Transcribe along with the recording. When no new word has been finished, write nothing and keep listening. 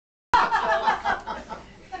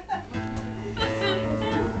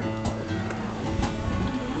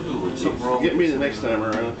Get me the next time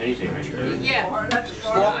around. Yeah.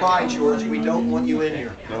 Walk by, George. We don't want you in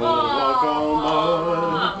here. Don't walk on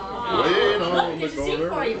by. Wait on the There's a seat for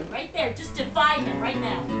corner. you, right there. Just define him right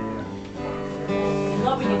now.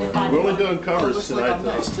 Love when you define We're him. only doing covers Looks tonight, like I'm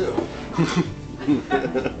though. nice too.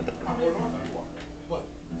 What?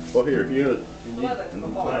 Well, here, you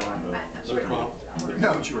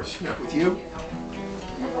No, George. No, with you,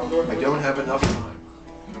 I don't have enough time.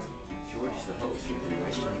 George is the host.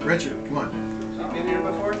 Richard, come on. You been here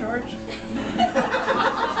before, George?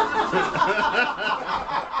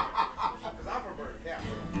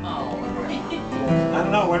 I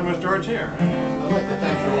don't know, when was George here? I'd like to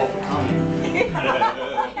thank you all for coming.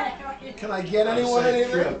 Can I get anyone in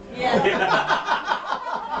here? Yeah.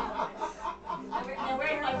 Now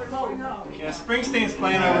where's my remote? Yeah, Springsteen's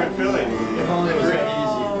playing over in Philly.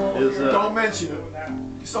 Don't mention it.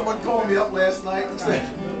 Someone called me up last night and said,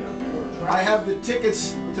 I have the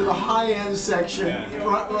tickets to the high-end section,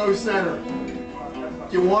 front row center.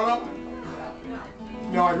 Do you want them?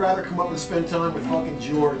 No, I'd rather come up and spend time with fucking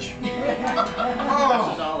George.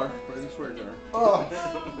 Oh, oh,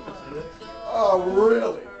 oh,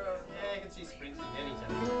 really? Yeah, I can see Springsteen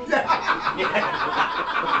anytime.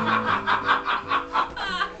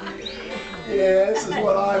 Yeah, this is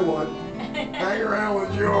what I want. Hang around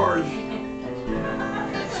with George.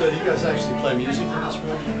 So you guys actually play music in this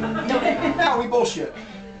room? No, we bullshit.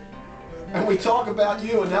 And we talk about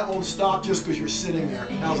you, and that won't stop just because you're sitting there.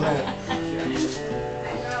 How's that?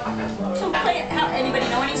 So anybody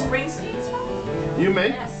know any Springsteen songs? You may.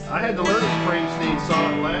 Yes. I had to learn a Springsteen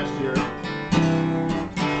song last year.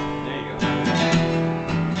 There you go.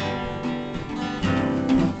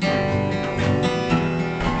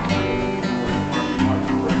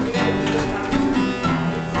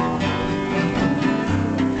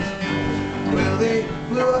 Well, they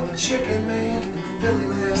blew up the chicken man in Philly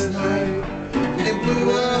last night. They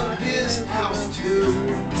blew up his house too.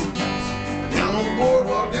 Down on the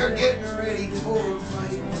boardwalk, they're getting ready for a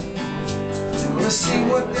fight. Gonna see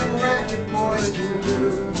what them racket boys can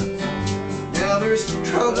do. Now there's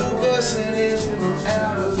trouble busting in from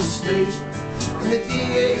out of the state, and the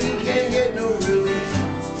DA he can't get no relief.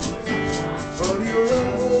 But he'll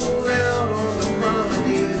rumble out on the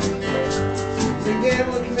promenade. The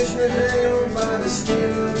gambling commissioner nailed by the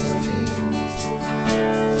skin of his teeth.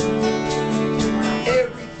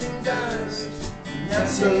 Everything dies, and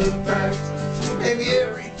that's a fact. Maybe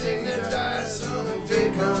everything that dies someday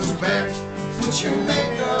comes back. Put your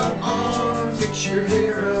makeup on, fix your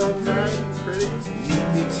hair up right. Meet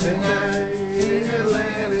me tonight in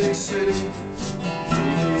Atlantic City. Meet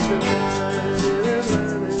me tonight in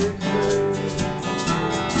Atlantic City.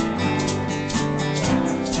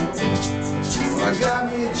 I got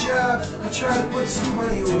me a job, I try to put some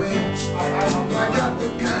money away. I got the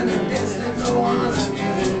kind of debts that no honest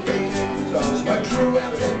people pay. So I drew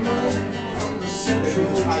out that money from the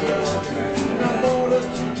central job, and I bought up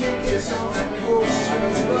 2 tickets on that course.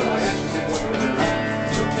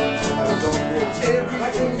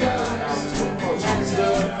 Everything dies, that's a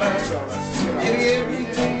fact. Maybe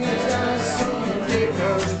everything that dies someday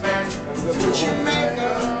comes back. Put your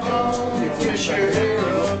makeup on, fix your hair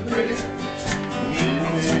up pretty. Meet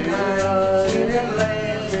me tonight in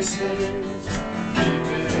Atlantic City. Meet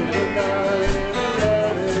me tonight in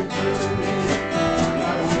Atlantic City.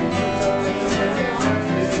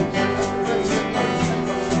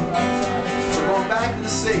 We're going back to the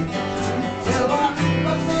sea. Well, I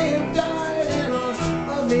may have died and I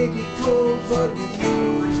may be cold, but with you,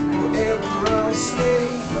 forever I'll stay.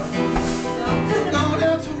 We're going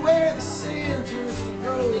down to where the sand turns to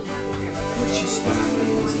gold. Put your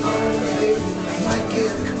stockings on, baby, might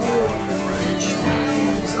get cold. Put your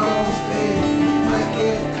stockings on, baby, might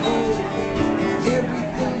get cold.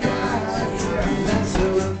 Everything dies, that's a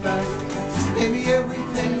fact. Maybe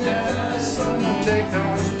everything that dies someday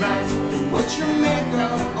comes back. Put your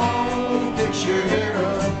makeup on, fix your hair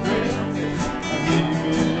up pretty. Meet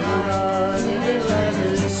me tonight in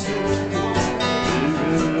Atlantic City. Meet me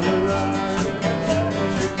tonight in Atlantic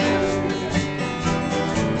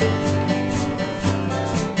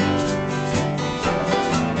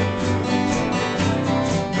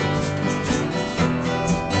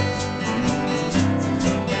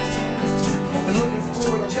Been looking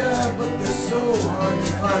for a job, but they're so hard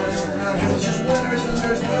to find. There's just winners and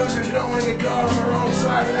there's losers. You don't want to get caught on the wrong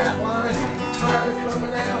side of that line. Tired of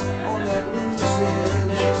coming out on that losing end.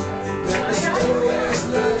 Met the store last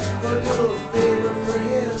night, gonna do a little favor for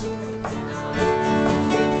him.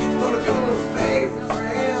 Gonna do a little favor for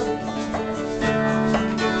him.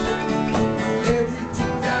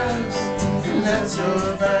 Everything dies, and that's a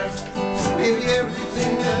fact.